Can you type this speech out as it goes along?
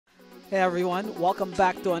Hey everyone, welcome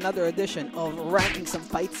back to another edition of Ranking Some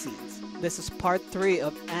Fight Scenes. This is part 3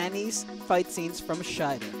 of Annie's fight scenes from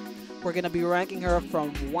Shaider. We're gonna be ranking her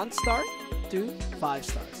from 1 star to 5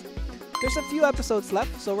 stars. There's a few episodes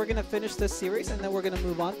left, so we're gonna finish this series and then we're gonna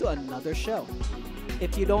move on to another show.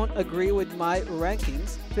 If you don't agree with my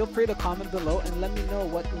rankings, feel free to comment below and let me know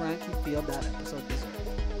what rank you feel that episode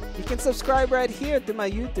deserves. You can subscribe right here to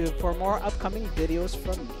my YouTube for more upcoming videos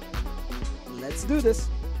from me. Let's do this!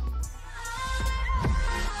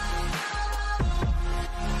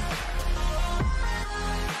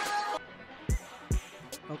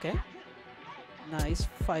 Okay, nice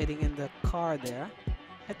fighting in the car there.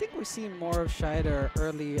 I think we've seen more of Shaider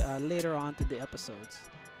later on to the episodes.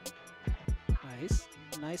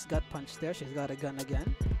 Nice gut punch there. She's got a gun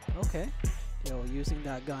again. Okay, yo, using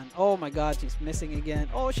that gun. Oh my God, she's missing again.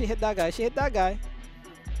 Oh, she hit that guy. She hit that guy.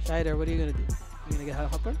 Shaider, what are you gonna do? You gonna get a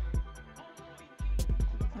helper?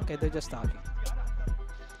 Okay, they're just talking.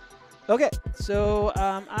 Okay, so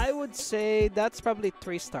I would say that's probably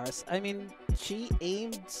 3 stars. I mean, she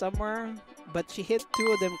aimed somewhere, but she hit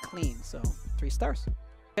 2 of them clean, so 3 stars.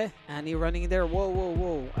 Okay, Annie running in there. Whoa, whoa,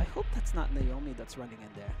 whoa. I hope that's not Naomi that's running in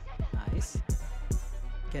there. Nice.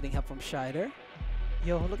 Getting help from Shaider.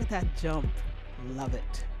 Yo, look at that jump. Love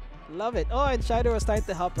it. Love it. Oh, and Shaider was trying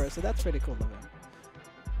to help her, so that's pretty cool of him.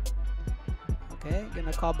 Okay,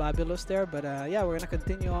 gonna call Babylus there, but yeah, we're gonna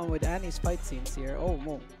continue on with Annie's fight scenes here. Oh,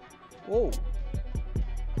 whoa. Whoa.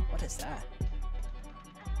 What is that?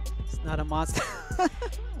 It's not a monster.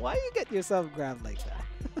 Why you get yourself grabbed like that?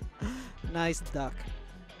 Nice duck.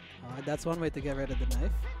 That's one way to get rid of the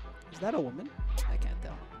knife. Is that a woman? I can't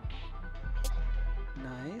tell.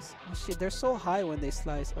 Nice. Oh, shit, they're so high when they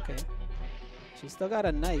slice. Okay. She still got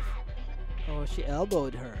a knife. Oh, she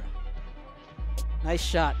elbowed her. Nice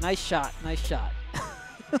shot. Nice shot. Nice shot.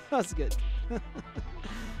 That's good.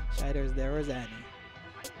 Shaider's there. Where's Annie?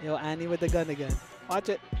 Yo, Annie with the gun again. Watch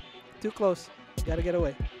it. Too close. Gotta get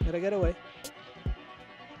away. Gotta get away.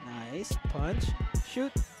 Nice. Punch.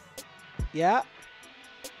 Shoot. Yeah.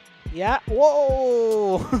 Yeah.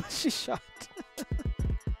 Whoa! She shot.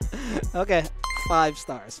 Okay. 5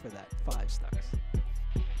 stars for that. 5 stars.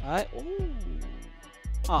 Alright. Ooh.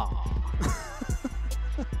 Aww.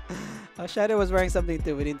 Shaider was wearing something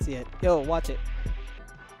too. We didn't see it. Yo, watch it.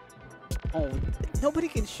 Oh, nobody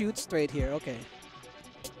can shoot straight here. Okay.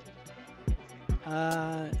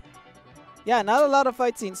 Yeah, not a lot of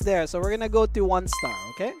fight scenes there, so we're gonna go to 1 star,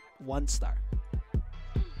 okay? 1 star.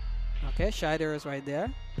 Okay, Shaider is right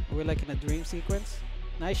there. We're like in a dream sequence.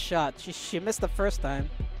 Nice shot. She missed the first time.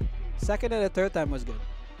 Second and the third time was good.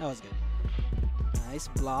 That was good. Nice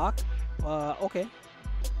block. Okay.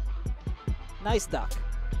 Nice duck.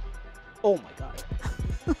 Oh my God.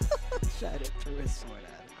 Shaider threw his sword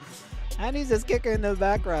at him. And he's just kicking in the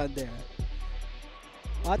background there.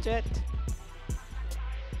 Watch it.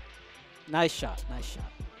 Nice shot, nice shot.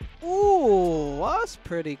 Ooh, that's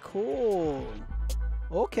pretty cool.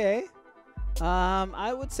 Okay.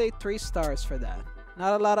 I would say 3 stars for that.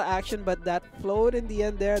 Not a lot of action, but that float in the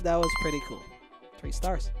end there, that was pretty cool. 3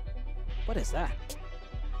 stars. What is that?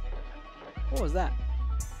 What was that?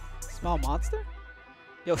 Small monster?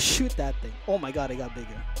 Yo, shoot that thing. Oh my God, it got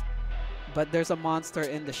bigger. But there's a monster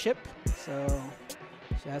in the ship, so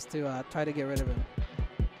she has to try to get rid of him.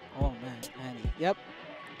 Oh man, Annie. Yep.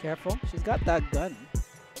 Careful. She's got that gun.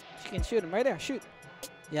 She can shoot him right there. Shoot.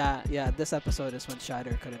 Yeah, this episode is when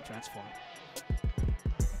Shaider couldn't transform.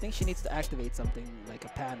 I think she needs to activate something like a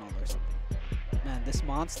panel or something. Man, this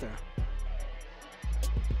monster. I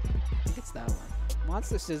think it's that one.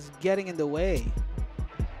 Monster's just getting in the way.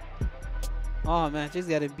 Oh man, she's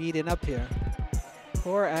getting beaten up here.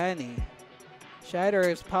 Poor Annie. Shaider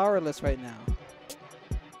is powerless right now.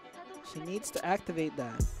 She needs to activate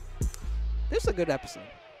that. This is a good episode.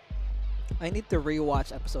 I need to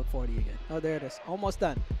rewatch episode 40 again. Oh, there it is. Almost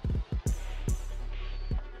done.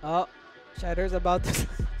 Oh, Shaider's about to...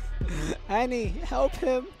 Annie, help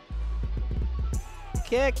him.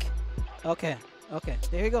 Kick. Okay, okay.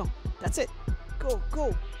 There you go. That's it. Go,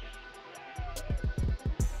 go.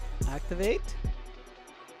 Activate.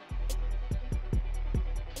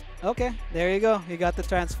 Okay, there you go. You got the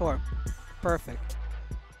transform. Perfect.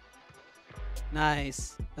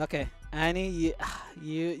 Nice. Okay. Annie,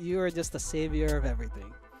 you are just a savior of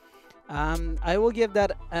everything. I will give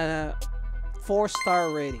that a 4-star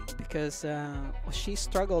rating because she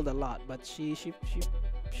struggled a lot, but she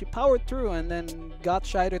powered through and then got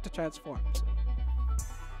Shaider to transform. So.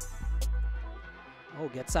 Oh,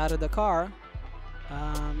 gets out of the car.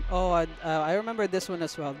 I remember this one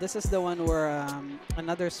as well. This is the one where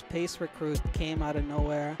another space recruit came out of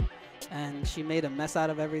nowhere And she made a mess out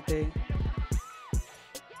of everything.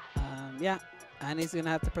 Yeah, Annie's gonna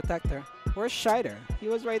have to protect her. Where's Shaider? He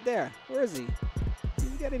was right there. Where is he?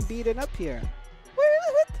 He's getting beaten up here.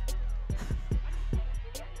 What?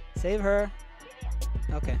 Save her.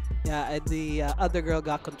 Okay. Yeah, the other girl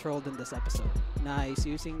got controlled in this episode. Nice,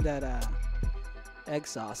 using that egg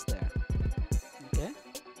sauce there. Okay.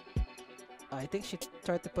 I think she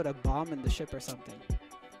tried to put a bomb in the ship or something.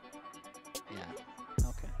 Yeah.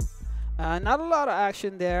 Okay. Not a lot of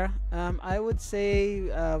action there. I would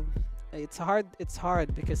say it's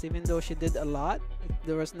hard because even though she did a lot,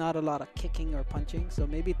 there was not a lot of kicking or punching. So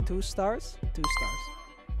maybe 2 stars. 2 stars.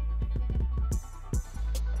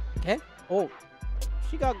 Okay. Oh.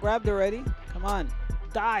 She got grabbed already. Come on.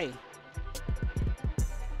 Die.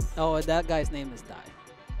 Oh, that guy's name is Die.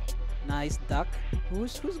 Nice duck.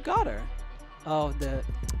 Who's got her? Oh,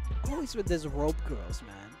 always with these rope girls,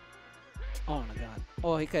 man. Oh my god.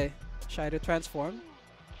 Oh, okay. Shaider transform.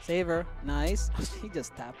 Save her. Nice. He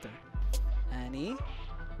just tapped her. Annie.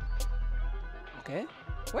 Okay.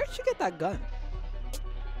 Where'd she get that gun?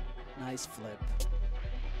 Nice flip.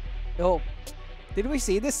 Oh. Did we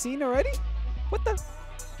see this scene already? What the?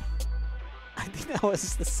 I think that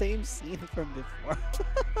was the same scene from before.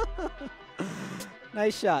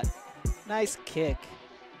 Nice shot. Nice kick.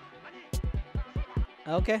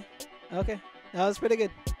 Okay. Okay. That was pretty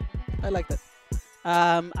good. I like that.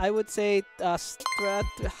 I would say 3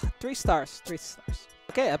 stars. 3 stars.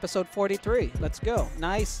 Okay, episode 43. Let's go.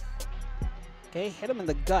 Nice. Okay, hit him in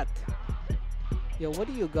the gut. Yo, what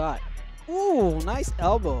do you got? Ooh, nice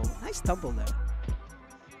elbow. Nice tumble there.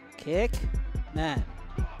 Kick. Man.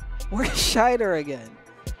 Where's Shaider again?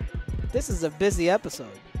 This is a busy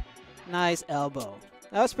episode. Nice elbow.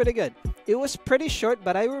 That was pretty good. It was pretty short,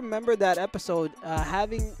 but I remember that episode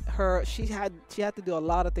having her. She had to do a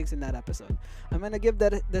lot of things in that episode. I'm gonna give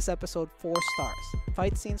this episode 4 stars.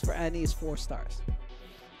 Fight scenes for Annie is 4 stars.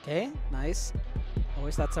 Okay, nice. Oh,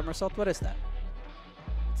 is that somersault? What is that?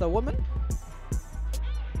 It's a woman.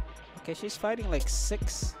 Okay, she's fighting like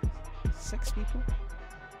 6 people.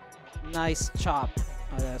 Nice chop.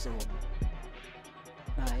 Oh, that's a woman.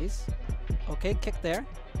 Nice. Okay, kick there.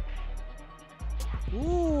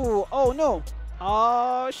 Ooh. Oh, no.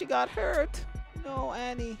 Oh, she got hurt. No,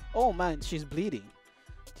 Annie. Oh, man. She's bleeding.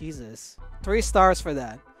 Jesus. 3 stars for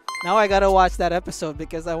that. Now I gotta watch that episode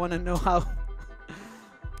because I want to know how...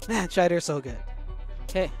 Man, Shaider's so good.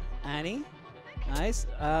 Okay, Annie. Nice.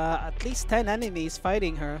 At least 10 enemies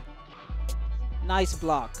fighting her. Nice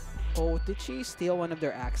block. Oh, did she steal one of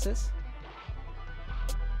their axes?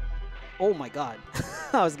 Oh my god.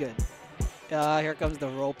 That was good. Here comes the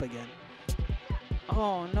rope again.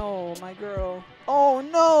 Oh no, my girl. Oh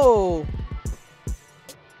no!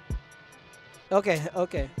 Okay,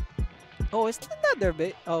 okay. Oh, isn't that their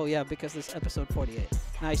bait? Oh yeah, because this episode 48.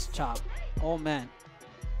 Nice chop. Oh man.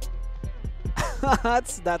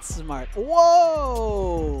 that's smart.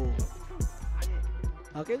 Whoa!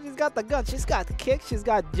 Okay, she's got the gun. She's got kick. She's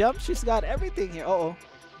got jump. She's got everything here. Uh-oh.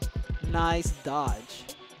 Nice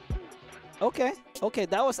dodge. Okay. Okay,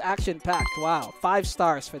 that was action-packed. Wow. 5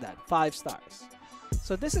 stars for that. 5 stars.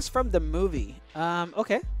 So this is from the movie.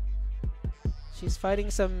 Okay. She's fighting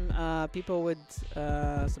some people with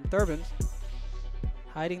some turbans.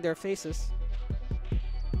 Hiding their faces.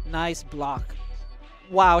 Nice block.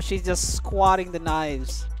 Wow, she's just squatting the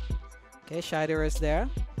knives. Okay, Shaider is there.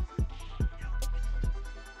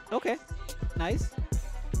 Okay. Nice.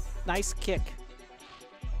 Nice kick.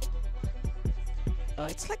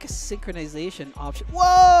 It's like a synchronization option.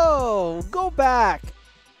 Whoa! Go back!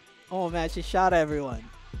 Oh man, she shot everyone.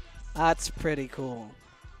 That's pretty cool.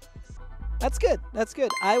 That's good. That's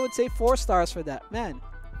good. I would say 4 stars for that. Man,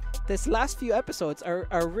 this last few episodes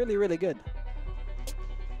are really, really good.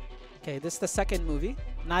 Okay, this is the second movie.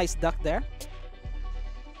 Nice duck there.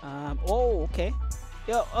 Oh, okay.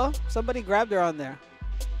 Yo, oh, somebody grabbed her on there.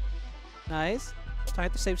 Nice. Trying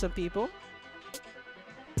to save some people.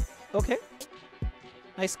 Okay.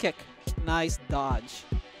 Nice kick. Nice dodge.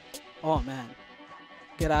 Oh, man.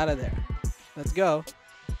 Get out of there. Let's go.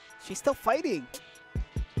 She's still fighting.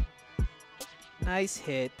 Nice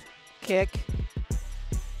hit. Kick.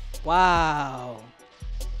 Wow.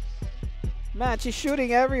 Man, she's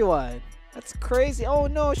shooting everyone. That's crazy. Oh,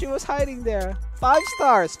 no. She was hiding there. 5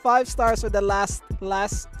 stars. 5 stars for the last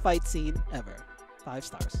fight scene ever. 5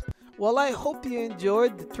 stars. Well, I hope you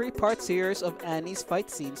enjoyed the 3-part series of Annie's fight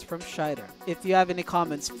scenes from Shaider. If you have any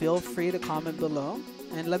comments, feel free to comment below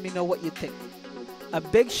and let me know what you think. A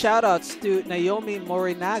big shout outs to Naomi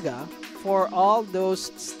Morinaga for all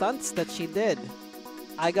those stunts that she did.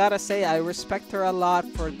 I gotta say, I respect her a lot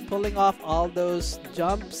for pulling off all those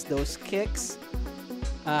jumps, those kicks,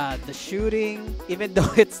 the shooting, even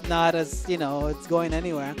though it's not as, you know, it's going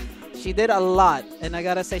anywhere. She did a lot, and I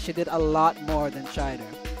gotta say, she did a lot more than Shaider.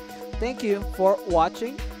 Thank you for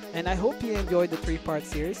watching, and I hope you enjoyed the 3-part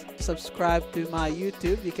series. Subscribe to my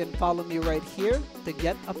YouTube. You can follow me right here to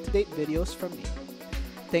get up-to-date videos from me.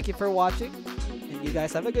 Thank you for watching, and you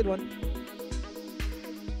guys have a good one.